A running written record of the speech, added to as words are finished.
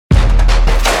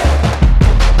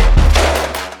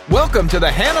Welcome to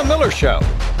the Hannah Miller Show.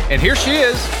 And here she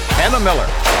is, Hannah Miller.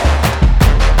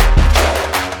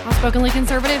 Outspokenly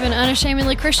conservative and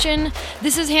unashamedly Christian.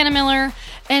 This is Hannah Miller,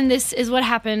 and this is what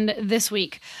happened this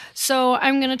week. So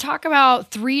I'm going to talk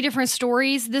about 3 different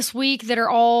stories this week that are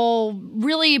all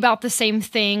really about the same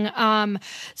thing.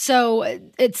 So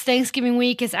it's Thanksgiving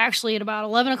week. It's actually at about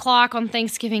 11 o'clock on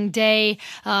Thanksgiving Day,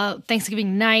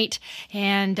 Thanksgiving night,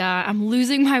 and I'm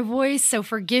losing my voice, so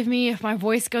forgive me if my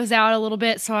voice goes out a little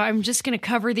bit. So I'm just going to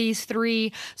cover these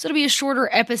 3. So it'll be a shorter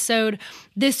episode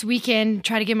this weekend,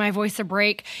 try to give my voice a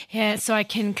break, and so I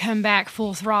can come back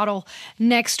full throttle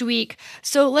next week.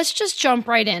 So let's just jump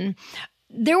right in.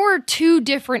 There were 2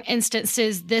 different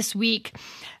instances this week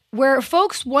where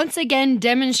folks once again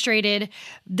demonstrated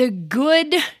the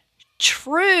good,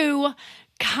 true,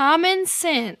 common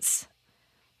sense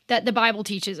that the Bible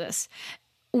teaches us.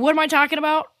 What am I talking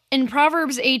about? In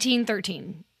Proverbs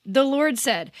 18:13, the Lord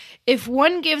said, "If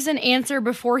one gives an answer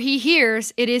before he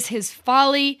hears, it is his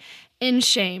folly and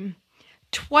shame."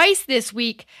 Twice this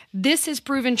week, this has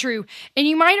proven true. And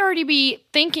you might already be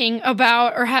thinking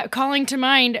about or calling to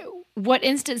mind what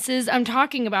instances I'm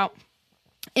talking about.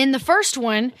 In the first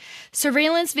one,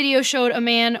 surveillance video showed a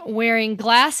man wearing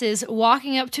glasses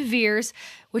walking up to Veers,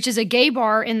 which is a gay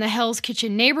bar in the Hell's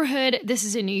Kitchen neighborhood. This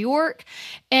is in New York,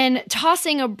 and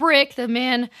tossing a brick. The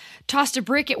man tossed a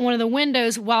brick at one of the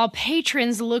windows while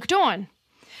patrons looked on.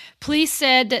 Police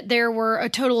said that there were a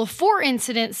total of 4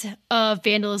 incidents of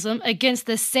vandalism against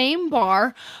the same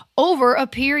bar over a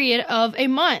period of a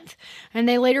month. And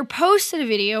they later posted a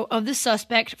video of the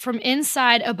suspect from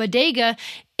inside a bodega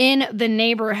in the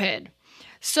neighborhood.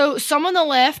 So some on the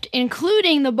left,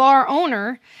 including the bar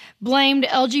owner, blamed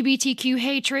LGBTQ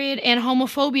hatred and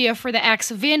homophobia for the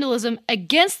acts of vandalism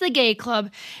against the gay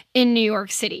club in New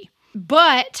York City.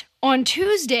 But on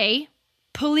Tuesday,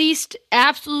 police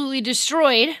absolutely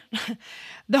destroyed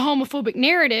the homophobic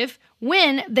narrative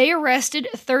when they arrested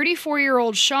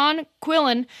 34-year-old Sean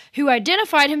Quillen, who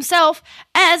identified himself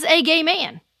as a gay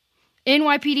man.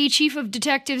 NYPD Chief of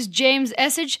Detectives James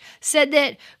Essage said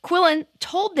that Quillen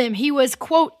told them he was,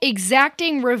 quote,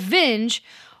 exacting revenge,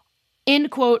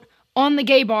 end quote, on the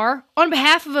gay bar on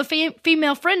behalf of a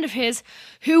female friend of his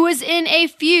who was in a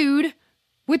feud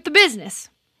with the business.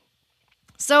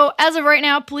 So, as of right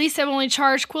now, police have only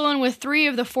charged Quillen with 3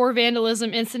 of the 4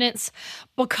 vandalism incidents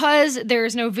because there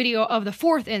is no video of the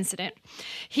 4th incident.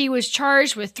 He was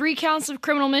charged with 3 counts of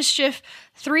criminal mischief,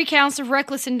 3 counts of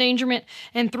reckless endangerment,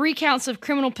 and 3 counts of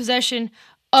criminal possession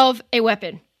of a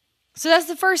weapon. So that's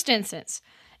the first instance.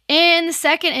 In the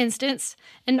second instance,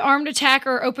 an armed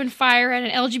attacker opened fire at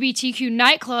an LGBTQ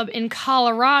nightclub in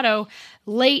Colorado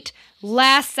late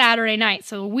last Saturday night,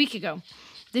 so a week ago.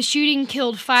 The shooting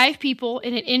killed 5 people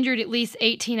and it injured at least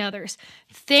 18 others.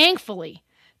 Thankfully,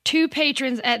 2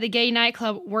 patrons at the gay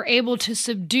nightclub were able to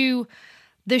subdue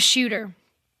the shooter.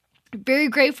 Very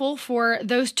grateful for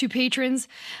those 2 patrons.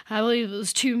 I believe it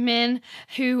was 2 men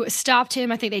who stopped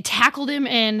him. I think they tackled him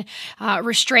and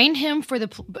restrained him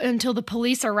until the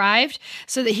police arrived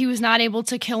so that he was not able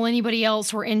to kill anybody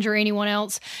else or injure anyone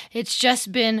else. It's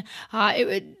just been,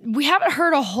 we haven't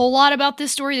heard a whole lot about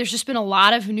this story. There's just been a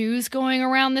lot of news going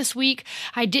around this week.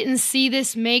 I didn't see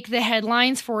this make the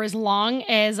headlines for as long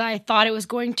as I thought it was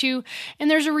going to, and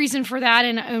there's a reason for that,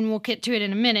 and we'll get to it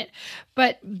in a minute.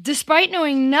 But despite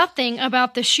knowing nothing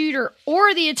about the shooter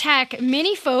or the attack,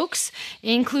 many folks,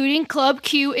 including Club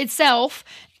Q itself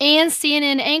and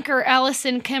CNN anchor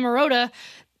Alisyn Camerota,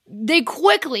 they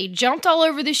quickly jumped all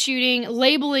over the shooting,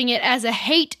 labeling it as a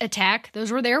hate attack.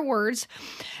 Those were their words.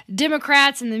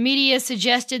 Democrats and the media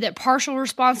suggested that partial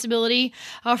responsibility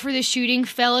for the shooting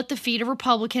fell at the feet of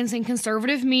Republicans and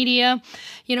conservative media.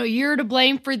 You know, you're to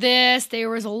blame for this. There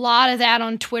was a lot of that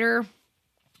on Twitter,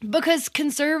 because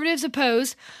conservatives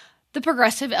oppose the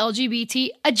progressive LGBT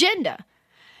agenda.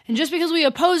 And just because we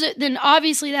oppose it, then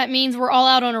obviously that means we're all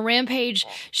out on a rampage,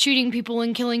 shooting people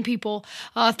and killing people,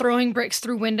 throwing bricks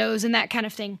through windows and that kind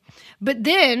of thing. But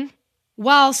then,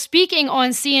 while speaking on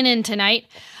CNN tonight,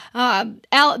 the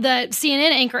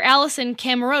CNN anchor Alisyn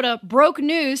Camerota broke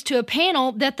news to a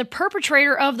panel that the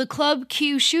perpetrator of the Club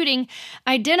Q shooting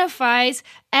identifies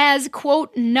as,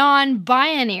 quote,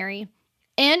 non-binary,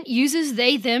 and uses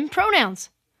they, them pronouns.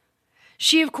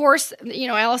 She, of course,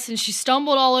 Alisyn, she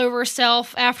stumbled all over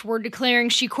herself afterward, declaring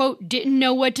she, quote, didn't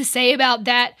know what to say about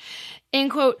that,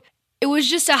 end quote. It was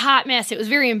just a hot mess. It was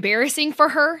very embarrassing for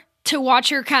her to watch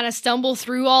her kind of stumble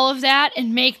through all of that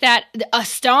and make that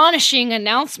astonishing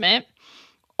announcement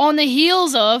on the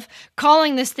heels of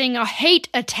calling this thing a hate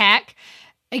attack.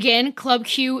 Again, Club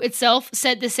Q itself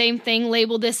said the same thing,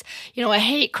 labeled this, a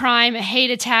hate crime, a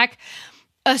hate attack.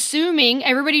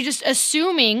 everybody just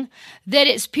assuming that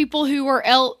it's people who are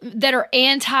that are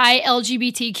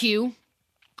anti-LGBTQ,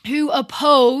 who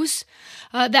oppose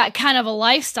that kind of a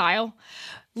lifestyle.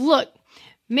 Look,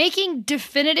 making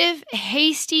definitive,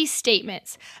 hasty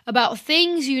statements about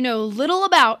things you know little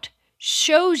about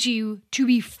shows you to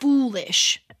be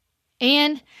foolish.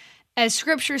 And as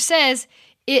Scripture says,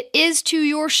 it is to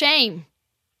your shame.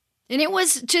 And it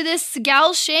was to this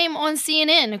gal's shame on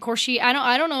CNN. Of course, I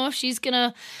don't know if if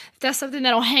that's something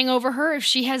that'll hang over her, if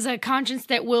she has a conscience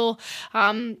that will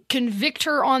convict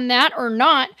her on that or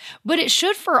not. But it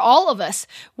should for all of us.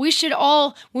 We should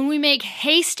all, when we make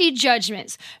hasty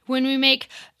judgments, when we make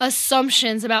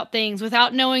assumptions about things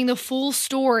without knowing the full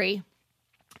story,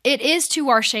 it is to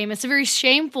our shame. It's a very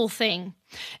shameful thing.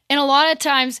 And a lot of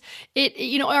times,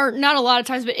 or not a lot of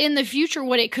times, but in the future,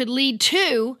 what it could lead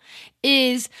to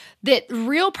is that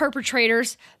real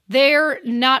perpetrators, they're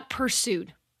not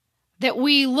pursued. That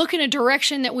we look in a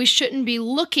direction that we shouldn't be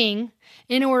looking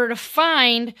in order to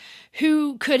find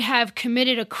who could have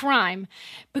committed a crime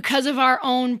because of our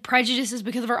own prejudices,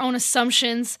 because of our own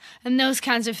assumptions, and those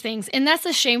kinds of things. And that's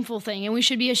a shameful thing, and we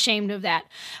should be ashamed of that.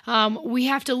 We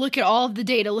have to look at all of the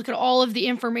data, look at all of the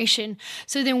information,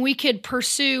 so then we could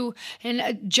pursue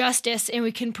justice, and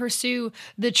we can pursue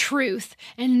the truth,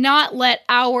 and not let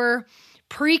our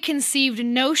preconceived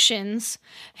notions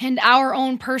and our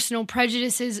own personal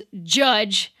prejudices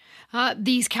judge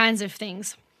these kinds of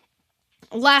things.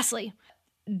 Lastly,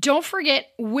 don't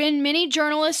forget, when many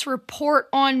journalists report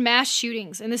on mass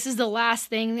shootings, and this is the last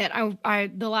thing that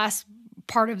the last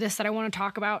part of this that I want to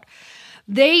talk about,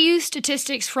 they use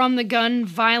statistics from the gun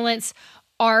violence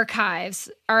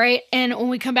archives. All right. And when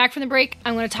we come back from the break,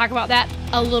 I'm going to talk about that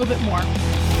a little bit more.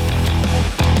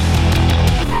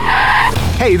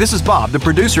 Hey, this is Bob, the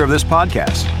producer of this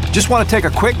podcast. Just want to take a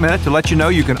quick minute to let you know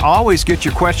you can always get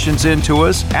your questions into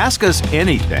us. Ask us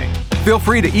anything. Feel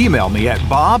free to email me at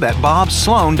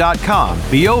bob@bobslone.com,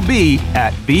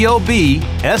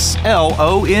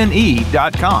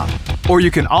 bob@bobslone.com. Or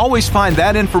you can always find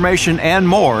that information and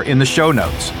more in the show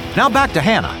notes. Now back to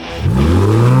Hannah.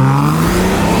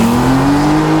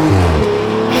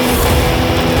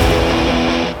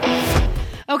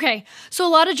 Okay, so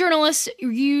a lot of journalists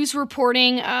use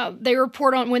reporting. When they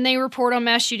report on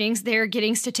mass shootings, they're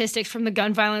getting statistics from the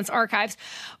gun violence archives.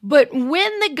 But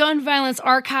when the gun violence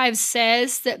archives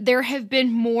says that there have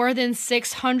been more than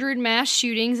 600 mass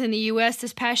shootings in the U.S.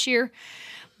 this past year,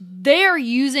 they are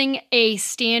using a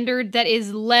standard that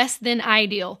is less than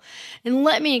ideal. And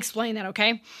let me explain that,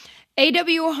 okay?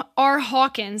 A.W.R.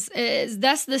 Hawkins,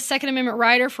 that's the Second Amendment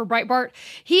writer for Breitbart.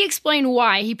 He explained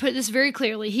why. He put this very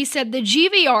clearly. He said the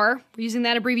GVR, using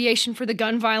that abbreviation for the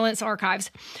gun violence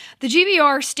archives, the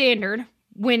GVR standard,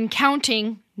 when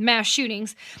counting mass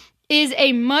shootings, is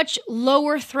a much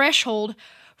lower threshold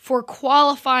for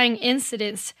qualifying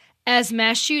incidents as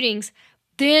mass shootings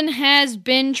than has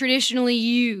been traditionally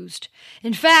used.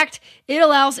 In fact, it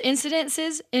allows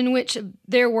incidences in which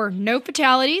there were no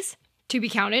fatalities to be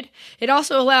counted. It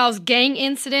also allows gang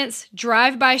incidents,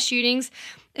 drive-by shootings,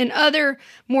 and other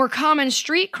more common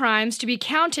street crimes to be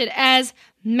counted as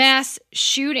mass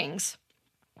shootings.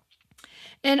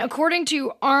 And according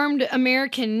to Armed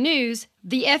American News,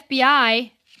 the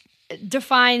FBI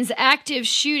defines active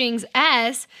shootings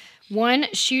as 1.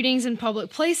 Shootings in public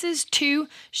places. 2.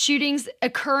 Shootings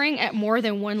occurring at more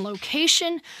than one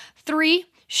location. 3.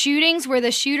 Shootings where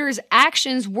the shooter's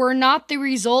actions were not the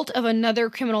result of another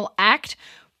criminal act.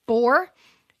 4.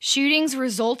 Shootings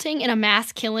resulting in a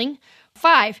mass killing.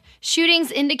 5. Shootings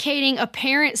indicating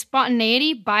apparent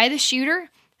spontaneity by the shooter.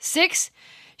 6.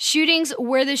 Shootings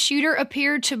where the shooter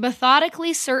appeared to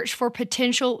methodically search for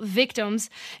potential victims.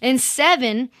 And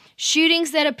 7.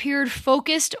 Shootings that appeared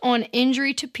focused on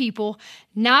injury to people,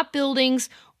 not buildings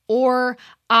or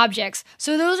objects.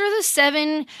 So those are the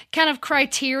 7 kind of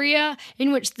criteria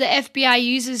in which the FBI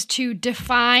uses to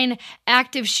define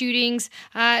active shootings,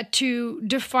 to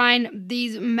define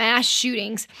these mass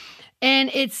shootings. And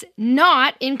it's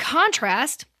not, in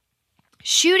contrast,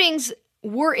 shootings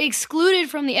were excluded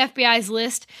from the FBI's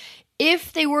list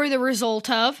if they were the result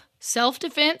of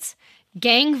self-defense,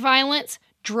 gang violence,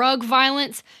 drug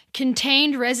violence,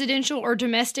 contained residential or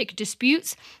domestic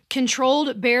disputes,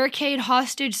 controlled barricade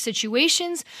hostage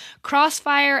situations,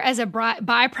 crossfire as a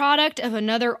byproduct of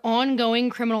another ongoing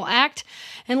criminal act,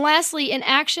 and lastly, an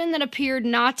action that appeared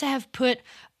not to have put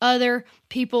other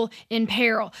people in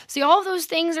peril. See, all of those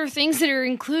things are things that are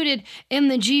included in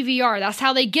the GVR. That's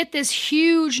how they get this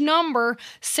huge number,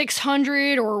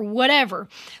 600 or whatever.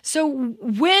 So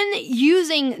when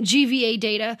using GVA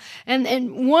data,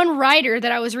 and one writer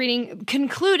that I was reading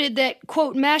concluded that,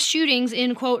 quote, mass shootings,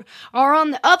 end quote, are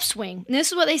on the upswing. And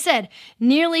this is what they said.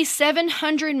 Nearly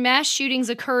 700 mass shootings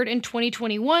occurred in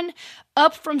 2021,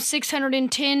 up from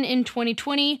 610 in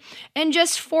 2020 and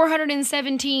just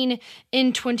 417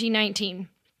 in 2019.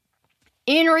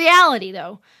 In reality,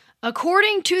 though,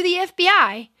 according to the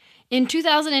FBI, in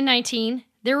 2019,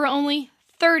 there were only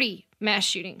 30 mass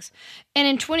shootings. And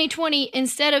in 2020,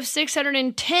 instead of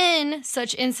 610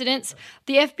 such incidents,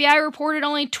 the FBI reported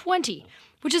only 20,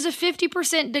 which is a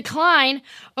 50% decline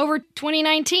over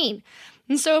 2019.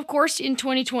 And so, of course, in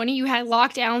 2020, you had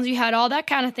lockdowns, you had all that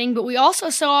kind of thing, but we also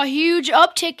saw a huge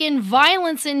uptick in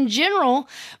violence in general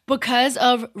because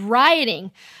of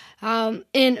rioting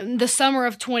in the summer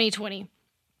of 2020.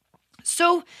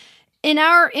 So, in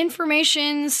our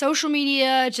information, social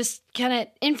media, just kind of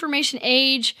information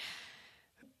age,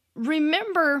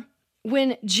 remember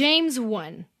when James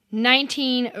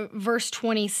 1:19 verse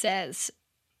 20 says,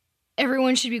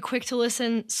 everyone should be quick to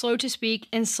listen, slow to speak,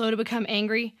 and slow to become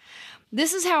angry.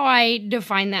 This is how I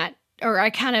define that, or I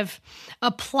kind of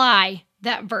apply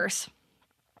that verse.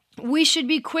 We should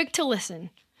be quick to listen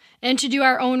and to do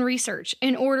our own research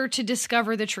in order to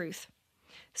discover the truth.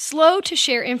 Slow to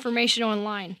share information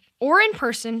online, or in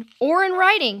person, or in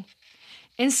writing.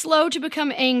 And slow to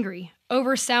become angry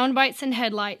over sound bites and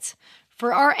headlights,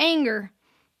 for our anger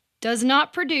does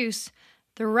not produce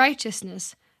the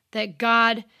righteousness that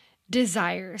God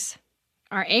desires.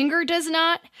 Our anger does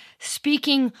not.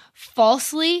 Speaking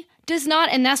falsely does not.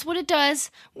 And that's what it does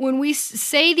when we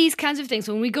say these kinds of things.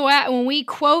 When we go out, when we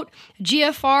quote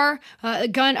GFR,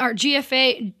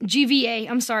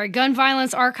 GVA, Gun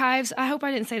Violence Archives. I hope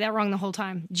I didn't say that wrong the whole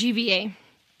time. GVA.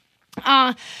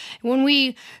 When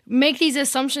we make these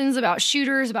assumptions about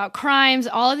shooters, about crimes,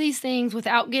 all of these things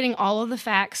without getting all of the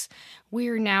facts, we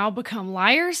are now become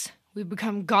liars. We've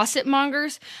become gossip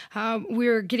mongers.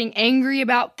 We're getting angry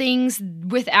about things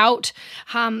without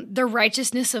the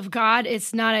righteousness of God.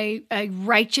 It's not a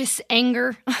righteous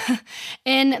anger.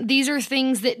 And these are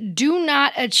things that do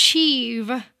not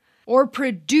achieve or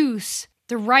produce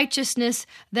the righteousness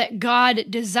that God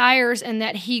desires and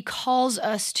that He calls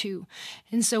us to.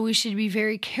 And so we should be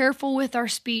very careful with our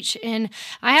speech. And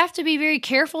I have to be very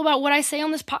careful about what I say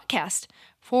on this podcast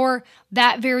for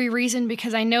that very reason,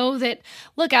 because I know that,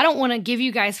 look, I don't want to give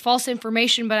you guys false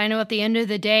information, but I know at the end of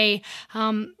the day,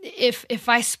 if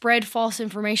I spread false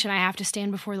information, I have to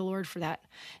stand before the Lord for that.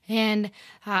 And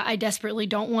I desperately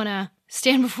don't want to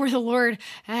stand before the Lord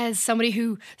as somebody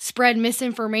who spread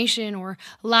misinformation or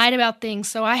lied about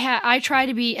things. So I try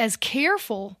to be as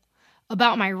careful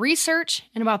about my research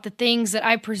and about the things that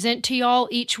I present to y'all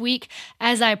each week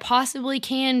as I possibly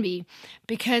can be,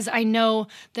 because I know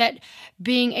that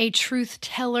being a truth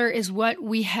teller is what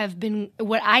I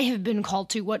have been called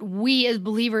to, what we as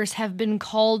believers have been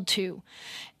called to.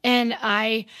 And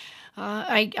I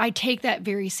take that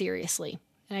very seriously.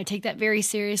 And I take that very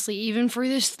seriously, even for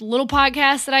this little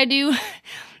podcast that I do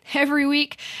every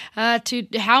week, to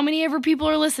how many ever people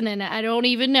are listening. I don't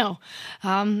even know.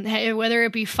 Whether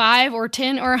it be 5 or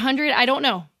 10 or 100, I don't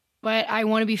know. But I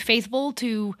want to be faithful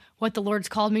to what the Lord's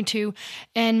called me to.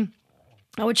 And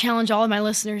I would challenge all of my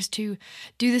listeners to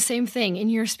do the same thing in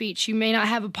your speech. You may not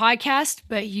have a podcast,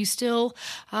 but you still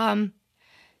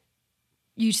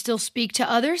speak to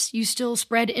others. You still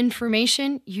spread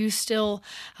information. You still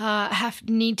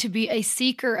need to be a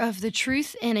seeker of the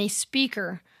truth and a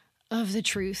speaker of the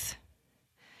truth.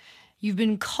 You've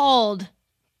been called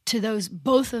to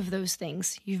both of those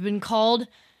things. You've been called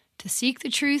to seek the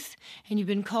truth, and you've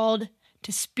been called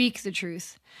to speak the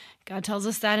truth. God tells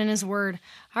us that in His Word.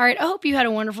 All right, I hope you had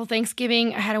a wonderful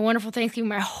Thanksgiving. I had a wonderful Thanksgiving.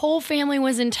 My whole family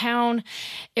was in town.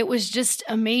 It was just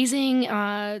amazing.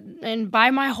 And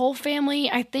by my whole family,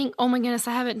 I think, oh my goodness,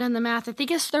 I haven't done the math. I think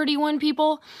it's 31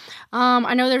 people.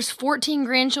 I know there's 14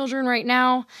 grandchildren right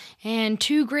now and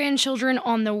 2 grandchildren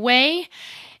on the way.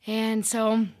 And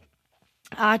so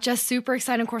just super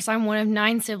excited. Of course, I'm one of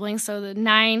 9 siblings, so the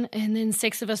 9, and then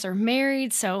 6 of us are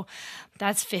married, so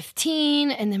that's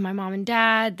 15, and then my mom and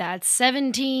dad, that's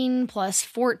 17, plus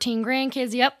 14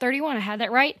 grandkids. Yep, 31, I had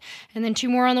that right, and then 2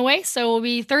 more on the way, so we'll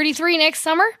be 33 next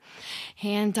summer.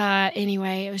 And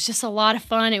anyway, it was just a lot of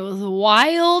fun. It was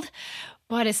wild,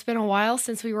 but it's been a while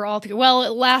since we were all together.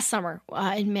 Well, last summer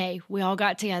in May, we all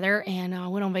got together and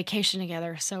went on vacation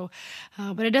together. So,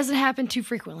 but it doesn't happen too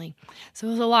frequently. So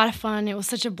it was a lot of fun. It was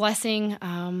such a blessing.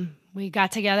 We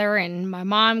got together and my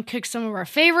mom cooked some of our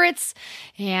favorites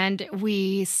and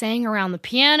we sang around the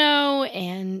piano,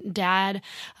 and Dad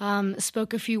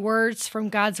spoke a few words from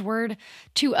God's word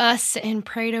to us and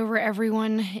prayed over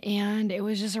everyone. And it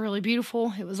was just really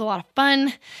beautiful. It was a lot of fun.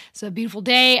 It was a beautiful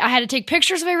day. I had to take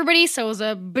pictures of everybody, so it was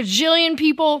a bajillion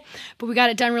people, but we got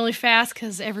it done really fast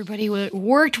because everybody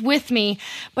worked with me.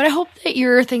 But I hope that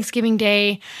your Thanksgiving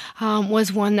Day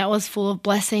was one that was full of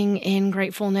blessing and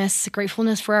gratefulness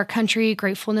for our country,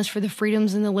 gratefulness for the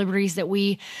freedoms and the liberties that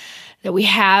we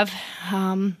have,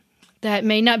 that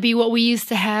may not be what we used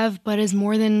to have, but is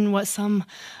more than what some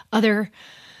other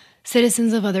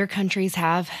citizens of other countries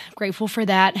have. Grateful for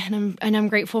that, and I'm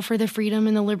grateful for the freedom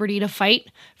and the liberty to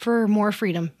fight for more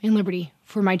freedom and liberty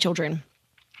for my children.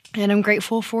 And I'm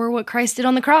grateful for what Christ did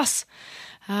on the cross.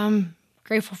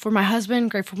 Grateful for my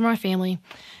husband, grateful for my family.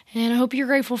 And I hope you're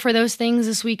grateful for those things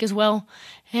this week as well,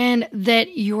 and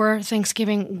that your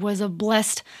Thanksgiving was a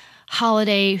blessed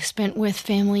holiday spent with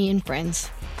family and friends.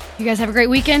 You guys have a great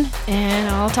weekend, and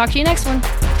I'll talk to you next one.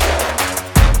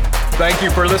 Thank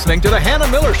you for listening to The Hannah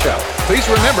Miller Show. Please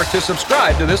remember to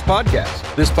subscribe to this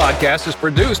podcast. This podcast is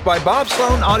produced by Bob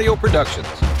Sloan Audio Productions.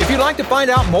 If you'd like to find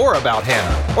out more about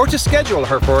Hannah or to schedule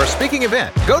her for a speaking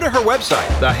event, go to her website,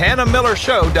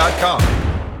 thehannahmillershow.com.